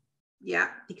it? Yeah,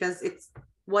 because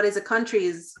what is a country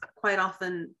is quite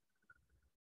often,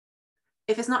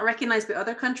 if it's not recognized by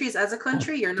other countries as a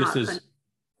country, you're not.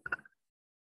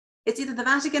 It's either the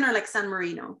Vatican or like San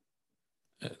Marino.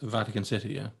 Vatican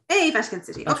City, yeah. Hey, Vatican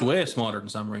City. That's way smaller than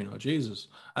San Marino. Jesus.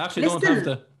 I actually don't have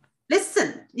the...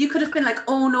 Listen, you could have been like,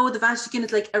 oh no, the Vatican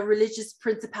is like a religious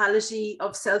principality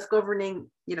of self-governing,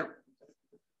 you know.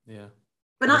 Yeah.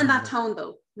 But not in that tone,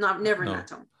 though. Never in that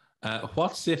tone.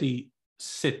 What city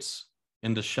sits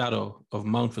in the shadow of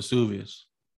Mount Vesuvius?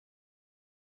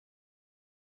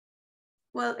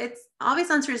 Well, its obvious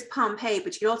answer is Pompeii,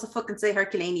 but you could also fucking say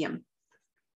Herculaneum.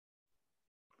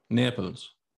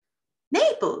 Naples.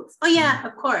 Naples? Oh, yeah,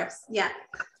 of course. Yeah.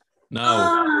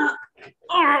 No.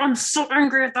 I'm so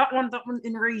angry at that one. That one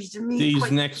enraged me.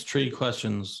 These next three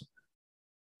questions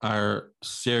are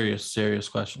serious, serious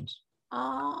questions.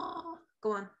 Oh,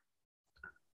 go on.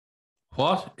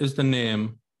 What is the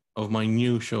name of my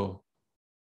new show?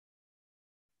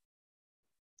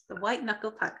 The White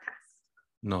Knuckle Podcast.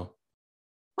 No.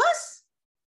 What?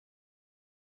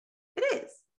 It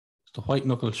is. It's the White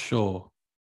Knuckle Show.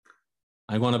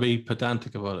 I'm going to be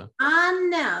pedantic about it.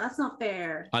 No, that's not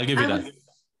fair. I'll give you that.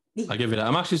 I'll give you that.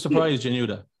 I'm actually surprised you knew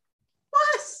that.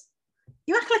 What?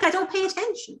 You act like I don't pay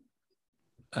attention.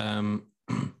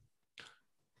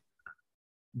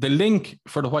 The link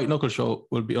for the White Knuckle Show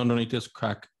will be underneath this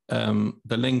crack. The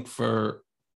link for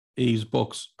Eve's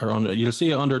books are under. You'll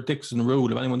see it under Dixon Rule.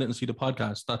 If anyone didn't see the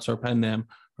podcast, that's her pen name,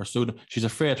 her pseudonym. She's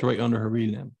afraid to write under her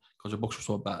real name because her books are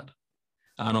so bad.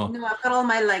 I know. No, I've got all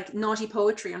my like naughty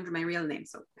poetry under my real name.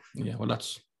 So yeah, well,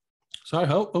 that's sorry.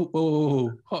 What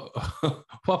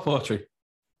poetry?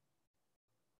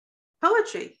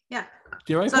 Poetry, yeah.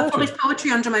 Do you write so poetry? I publish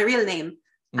poetry under my real name,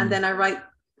 and then I write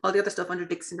all the other stuff under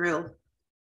Dixon Rule.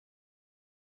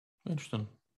 Interesting.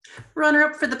 Runner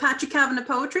up for the Patrick Kavanagh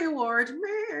Poetry Award.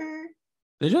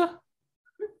 Did you?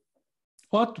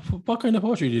 What kind of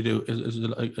poetry do you do? Is it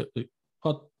like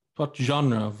what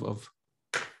genre of?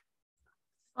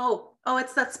 Oh,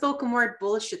 it's that spoken word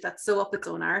bullshit that's so up its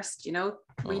own arse, you know,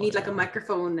 where you need like a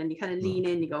microphone and you kind of lean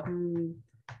in, you go,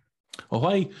 Oh,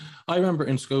 I remember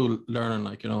in school learning,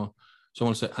 like, you know,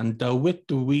 someone said, and the wit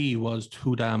the we was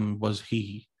too damn was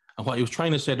he. And what he was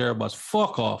trying to say there was,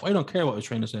 fuck off. I don't care what he was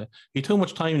trying to say. He too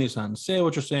much time in his hands. Say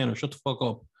what you're saying or shut the fuck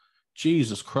up.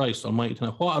 Jesus Christ almighty.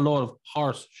 What a load of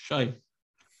horse shite.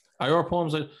 I wrote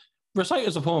poems like, recite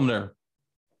us a poem there.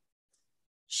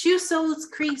 Shoe soles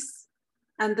crease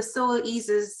and the soul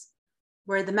eases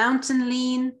where the mountain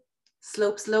lean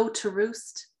slopes low to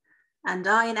roost, and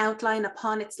I an outline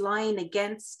upon its line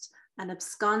against an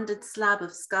absconded slab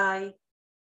of sky,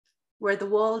 where the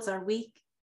walls are weak,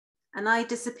 and I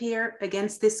disappear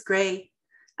against this grey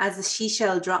as a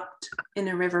seashell dropped in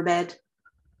a riverbed.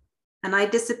 And I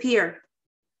disappear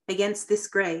against this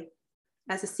grey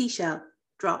as a seashell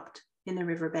dropped in a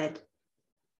riverbed.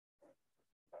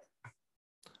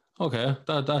 Okay,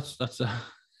 that's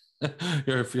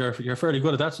you're fairly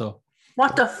good at that, so.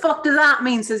 What the fuck does that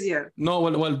mean, says you? No,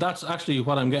 well, that's actually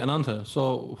what I'm getting onto.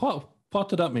 So what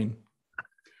did that mean? Do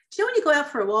you know when you go out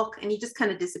for a walk and you just kind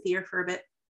of disappear for a bit?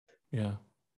 Yeah.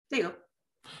 There you go.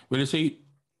 Well, you see,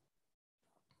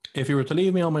 if you were to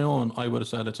leave me on my own, I would have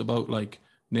said it's about like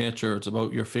nature. It's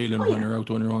about your feeling when you're out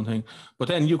doing your own thing. But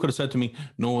then you could have said to me,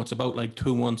 no, it's about like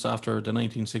 2 months after the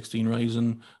 1916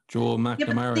 rising, Joe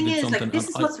McNamara did something. Like, this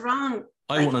is what's wrong.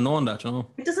 I wouldn't have known that, you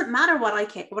know. It doesn't matter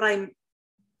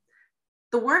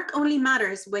the work only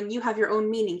matters when you have your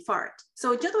own meaning for it.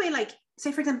 So the other way, like,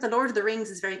 say for example, The Lord of the Rings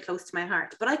is very close to my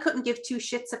heart, but I couldn't give 2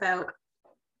 shits about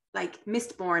like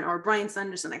Mistborn or Bryan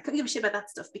Sanderson. I couldn't give a shit about that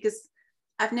stuff because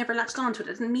I've never latched onto it.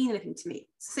 It doesn't mean anything to me.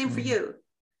 It's the same for you.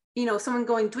 You know, someone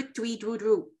going dwit dwee dwoo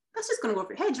dwoo, that's just going to go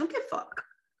over your head. You don't give a fuck.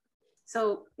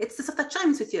 So it's the stuff that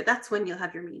chimes with you. That's when you'll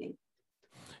have your meaning.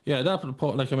 Yeah,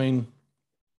 like, I mean,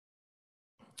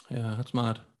 yeah, that's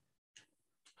mad.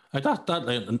 Like not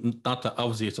that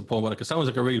obviously it's a poem, but like, it sounds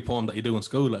like a real poem that you do in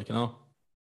school, like, you know.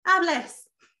 Bless.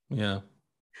 Yeah.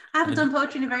 I haven't done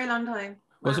poetry in a very long time.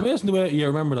 Well, it's amazing the way you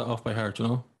remember that off by heart, you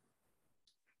know.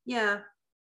 Yeah.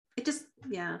 It just,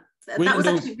 yeah.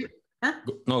 Actually. Huh?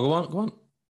 No, go on.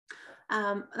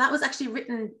 That was actually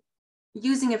written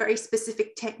using a very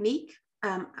specific technique.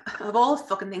 Of all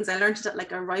fucking things, I learned it at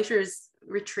like a writer's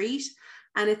retreat,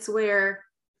 and it's where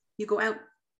you go out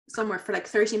somewhere for like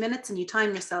 30 minutes and you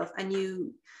time yourself and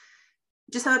you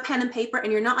just have a pen and paper,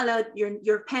 and you're not allowed,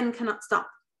 your pen cannot stop.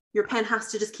 Your pen has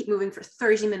to just keep moving for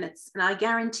 30 minutes. And I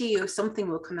guarantee you something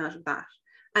will come out of that.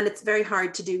 And it's very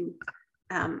hard to do.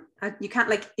 You can't,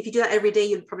 like, if you do that every day,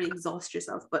 you'll probably exhaust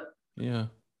yourself, but yeah,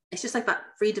 it's just like that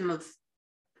freedom of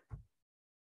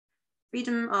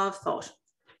thought.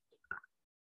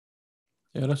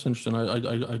 Yeah, that's interesting.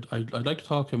 I'd like to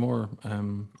talk to you more.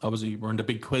 Obviously, we're in the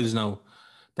big quiz now.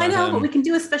 But, I know, but we can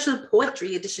do a special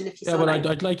poetry edition if you. Yeah, but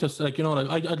I'd like to, like, you know,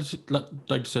 like I'd just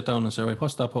like to sit down and say, right,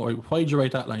 what's that poem? Why did you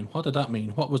write that line? What did that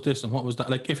mean? What was this and what was that?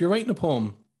 Like, if you're writing a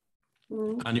poem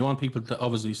and you want people to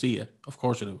obviously see it, of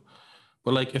course you do.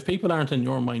 But like, if people aren't in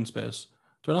your mind space,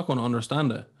 they're not going to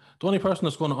understand it. The only person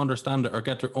that's going to understand it or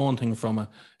get their own thing from it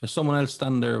is someone else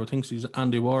standing there who thinks he's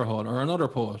Andy Warhol, or another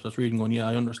poet that's reading going, yeah,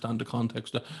 I understand the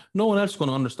context. No one else is going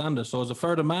to understand it. So is it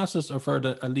for the masses or for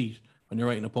the elite when you're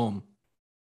writing a poem?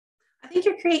 I think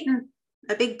you're creating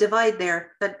a big divide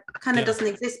there that kind of doesn't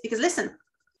exist, because listen,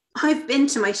 I've been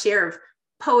to my share of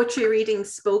poetry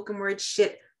readings, spoken word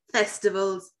shit,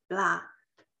 festivals, blah.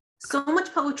 So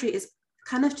much poetry is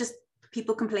kind of just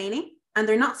people complaining, and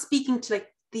they're not speaking to like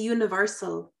the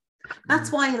universal.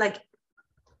 That's why like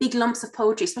big lumps of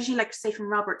poetry, especially like say from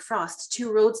Robert Frost,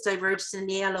 2 roads diverged in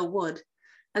the yellow wood,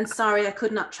 and sorry I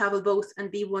could not travel both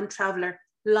and be one traveler,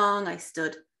 long I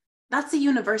stood. That's a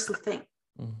universal thing.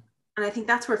 And I think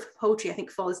that's where poetry, I think,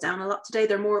 falls down a lot today.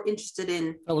 They're more interested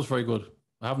in. That was very good.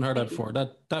 I haven't heard that before.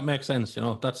 That makes sense. You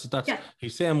know, that's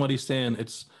he's saying what he's saying.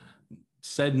 It's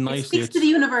said nicely. It speaks to the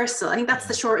universal. I think that's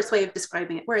the shortest way of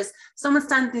describing it. Whereas someone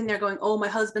standing there going, "Oh, my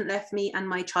husband left me and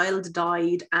my child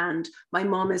died and my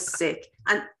mom is sick,"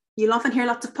 and you'll often hear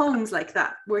lots of poems like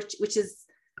that, which is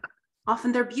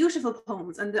often they're beautiful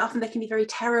poems, and often they can be very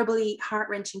terribly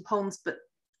heart-wrenching poems, but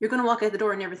you're going to walk out the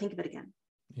door and never think of it again.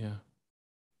 Yeah.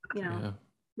 You know. Yeah.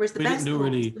 Whereas the best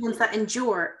poems, the ones that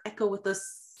endure, echo with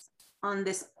us on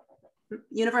this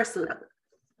universal level.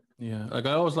 Yeah, like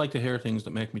I always like to hear things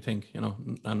that make me think, you know,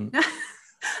 and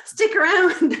stick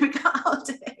around all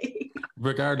day.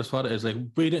 Regardless what it is, like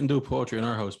we didn't do poetry in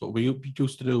our house, but we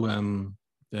used to do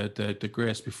the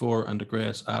grace before and the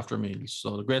grace after meals.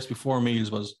 So the grace before meals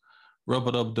was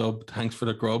rub-a-dub-dub, thanks for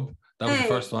the grub. That was the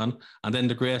first one. And then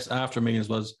the grace after meals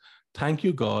was thank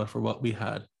you God for what we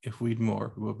had. If we'd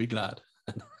more, we would be glad.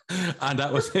 And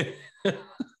that was it.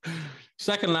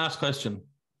 Second last question.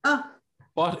 Oh.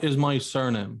 What is my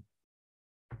surname?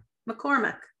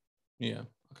 McCormack. Yeah,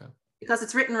 okay. Because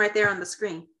it's written right there on the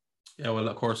screen. Yeah, well,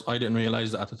 of course, I didn't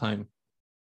realize that at the time.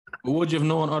 But would you have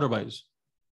known otherwise?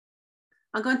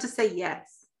 I'm going to say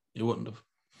yes. You wouldn't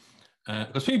have.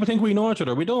 Because people think we know each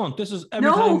other. We don't. This is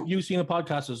every time you've seen a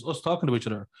podcast is us talking to each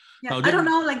other. Yeah, now, I don't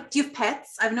know, like, do you have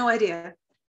pets? I have no idea.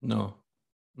 No.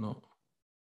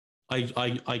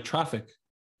 I traffic.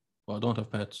 Well, I don't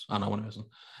have pets. I know one isn't.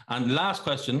 And last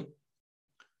question.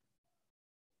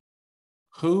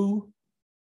 Who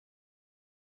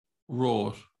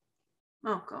wrote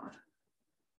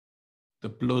the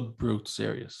Blood Brute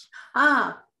series?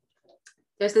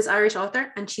 There's this Irish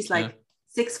author, and she's like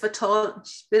 6 foot tall.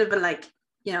 She's a bit of a, like,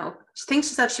 you know, she thinks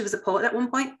herself she was a poet at one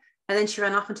point, and then she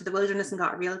ran off into the wilderness and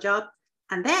got a real job.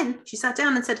 And then she sat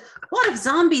down and said, what if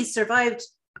zombies survived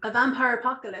a vampire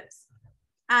apocalypse?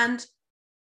 And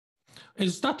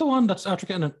is that the one that's after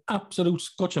getting an absolute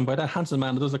scutching by that handsome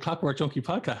man that does the Clockwork Junkie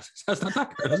podcast? That's not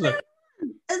that girl, is it?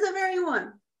 It's the very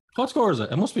one. What score is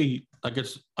it? It must be, like,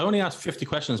 I only asked 50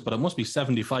 questions, but it must be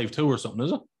 75-2 or something,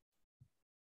 is it?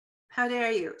 How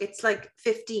dare you? It's like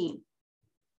 15.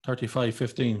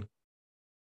 35-15.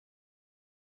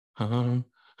 I'm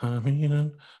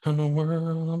in the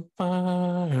world on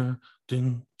fire.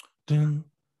 Din, din.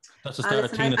 That's the start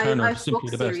of Tina Turner, Simply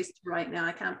the Best. Right now,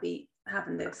 I can't be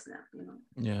having this now, you know.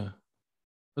 Yeah.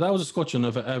 But that was a scutcheon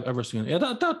I've ever seen. Yeah,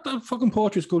 that fucking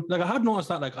poetry school. Like, I had noticed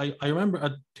that. Like, I remember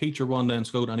a teacher one day in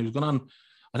school, and he was going on,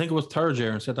 I think it was third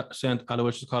year, in St.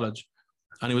 Aloysius College.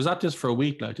 And he was at this for a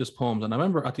week, like, just poems. And I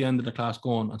remember at the end of the class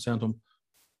going and saying to him,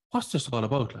 what's this all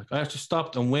about? Like, I actually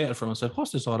stopped and waited for him and said,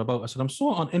 what's this all about? I said, I'm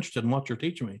so uninterested in what you're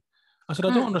teaching me. I said,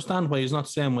 I don't understand why he's not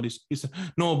saying what he said.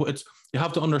 No, but you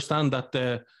have to understand that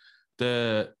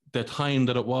the time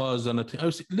that it was. And I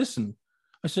was, listen,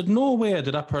 I said, no way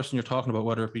did that person you're talking about,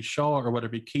 whether it be Shaw or whether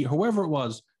it be Keith, whoever it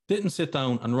was, didn't sit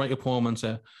down and write a poem and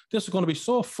say, this is going to be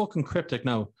so fucking cryptic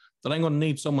now that I'm going to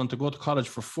need someone to go to college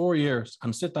for 4 years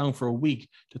and sit down for a week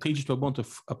to teach it to a bunch of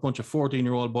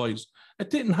 14-year-old boys. It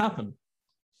didn't happen.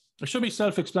 It should be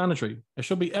self-explanatory. It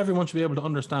should be, everyone should be able to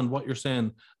understand what you're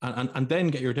saying and then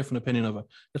get your different opinion of it.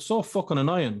 It's so fucking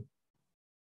annoying.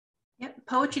 Yeah,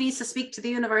 poetry needs to speak to the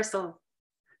universal.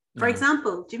 For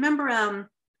example, do you remember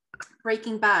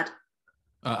Breaking Bad?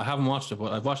 I haven't watched it,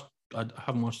 but I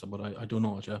haven't watched it, but I do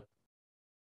know it, yeah.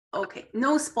 Okay,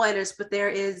 no spoilers, but there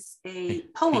is a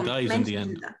poem. He dies in the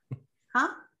end. Huh?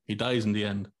 He dies in the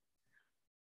end.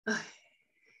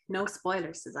 No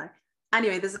spoilers, says I.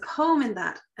 Anyway, there's a poem in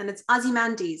that, and it's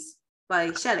Ozymandias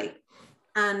by Shelley.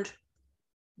 And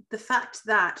the fact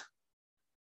that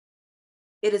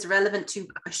it is relevant to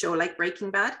a show like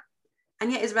Breaking Bad,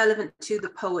 and yet is relevant to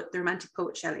the romantic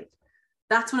poet Shelley.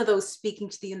 That's one of those speaking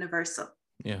to the universal.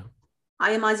 Yeah.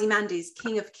 I am Ozymandias,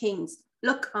 king of kings.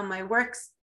 Look on my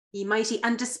works, ye mighty,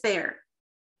 and despair.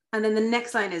 And then the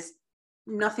next line is,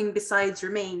 nothing besides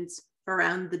remains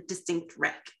around the distinct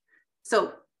wreck.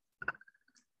 So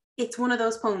it's one of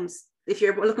those poems. If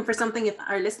you're looking for something, if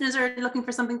our listeners are looking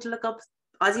for something to look up,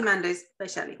 Ozymandias by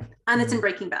Shelley. And it's in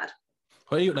Breaking Bad.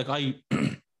 Well, like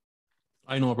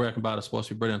I know Breaking Bad is supposed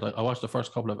to be brilliant. I watched the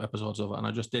first couple of episodes of it and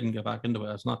I just didn't get back into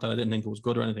it. It's not that I didn't think it was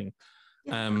good or anything.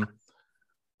 Yeah.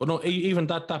 But no, even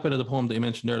that bit of the poem that you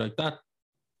mentioned there, like, that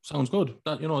sounds good.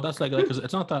 That, you know, that's like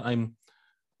it's not that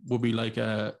would be like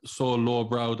so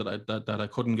lowbrow that I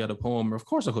couldn't get a poem. Of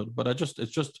course I could, but it's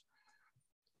just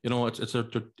you know,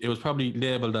 it was probably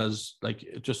labeled as like,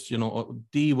 just, you know,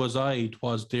 D was I,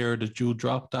 'twas there that you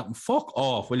dropped that. Fuck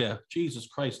off, will you? Jesus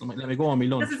Christ, let me go on me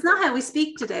lunch. Because it's not how we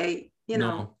speak today, you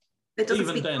know. No. It doesn't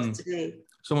speak to us today.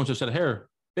 Someone just said, here,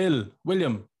 Bill,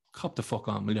 William, cop the fuck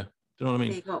on, will you? Do you know what I There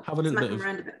mean? you go. Have a little Smack bit him of,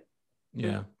 around a bit.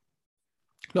 yeah.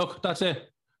 Look, that's it.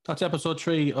 That's episode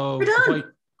 3 of We're the done. White,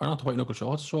 or not the White Knuckle Show.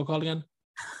 What's the show called again?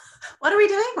 What are we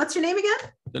doing? What's your name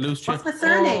again? The Loose Chick. What's my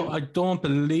surname? Oh, I don't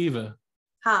believe it.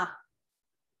 Ha.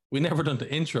 We never done the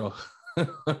intro. We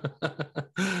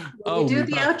do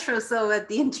the outro, so at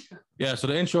the intro. Yeah, so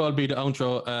the intro will be the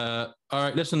outro. All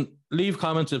right, listen, leave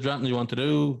comments if there's anything you want to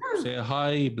do. Say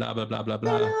hi, blah, blah, blah, blah,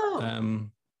 blah. Hello.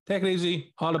 Take it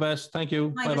easy. All the best. Thank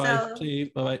you. Mind Bye-bye. yourself. See you.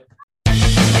 Bye-bye.